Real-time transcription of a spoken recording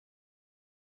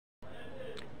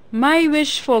My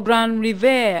wish for Grande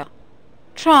Riviere,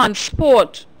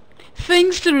 transport,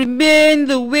 things to remain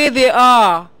the way they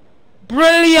are,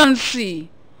 brilliancy.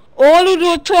 All who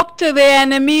don't talk to their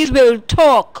enemies will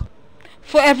talk,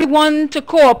 for everyone to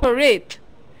cooperate,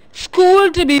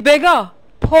 school to be bigger,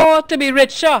 poor to be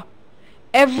richer,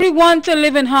 everyone to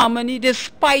live in harmony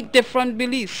despite different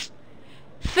beliefs.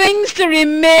 Things to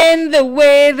remain the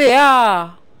way they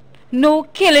are. No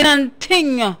killing and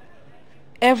thing.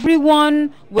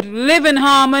 Everyone would live in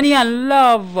harmony and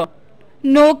love.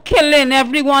 No killing,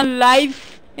 everyone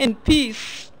life in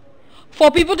peace.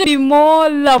 For people to be more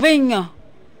loving.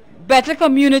 Better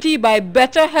community by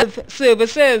better health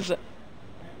services.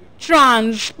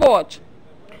 Transport.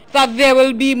 That there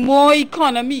will be more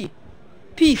economy.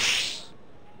 Peace.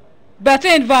 Better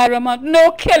environment.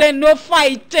 No killing, no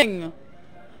fighting.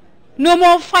 No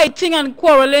more fighting and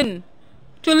quarreling.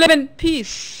 To live in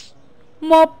peace.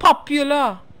 More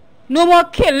popular. No more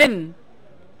killing.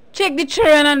 Take the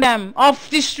children and them off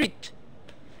the street.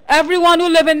 Everyone who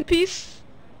live in peace.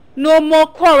 No more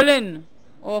quarreling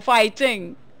or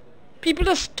fighting. People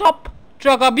to stop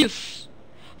drug abuse.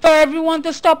 For everyone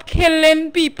to stop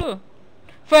killing people.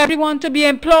 For everyone to be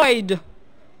employed.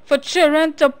 For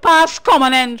children to pass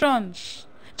common entrance.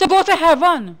 To go to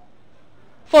heaven.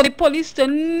 For the police to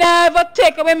never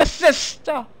take away my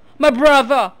sister, my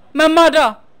brother, my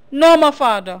mother, nor my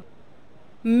father.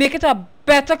 Make it a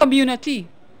better community.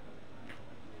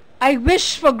 I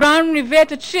wish for Grande Riviere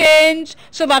to change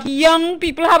so that young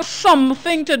people have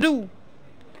something to do.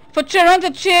 For children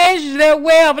to change their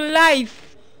way of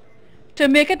life. To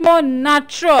make it more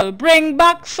natural. Bring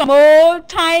back some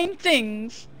old-time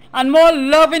things and more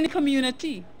love in the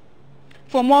community.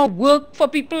 For more work for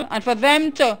people and for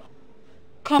them to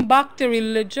come back to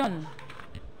religion.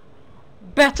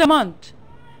 Betterment.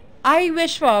 I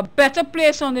wish for a better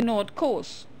place on the North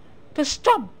Coast. To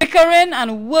stop bickering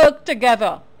and work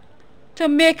together. To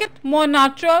make it more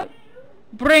natural.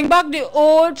 Bring back the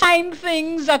old time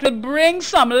things that will bring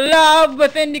some love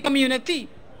within the community.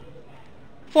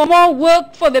 For more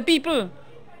work for the people.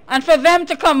 And for them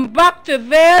to come back to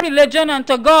their religion and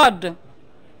to God.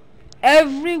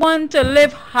 Everyone to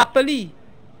live happily.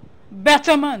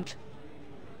 Betterment.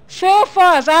 So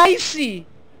far as I see,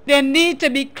 they need to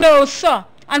be closer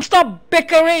and stop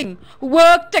bickering,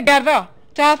 work together,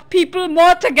 to have people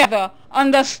more together,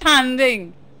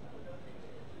 understanding.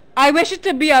 I wish it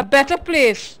to be a better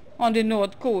place on the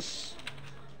North Coast.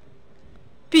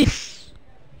 Peace.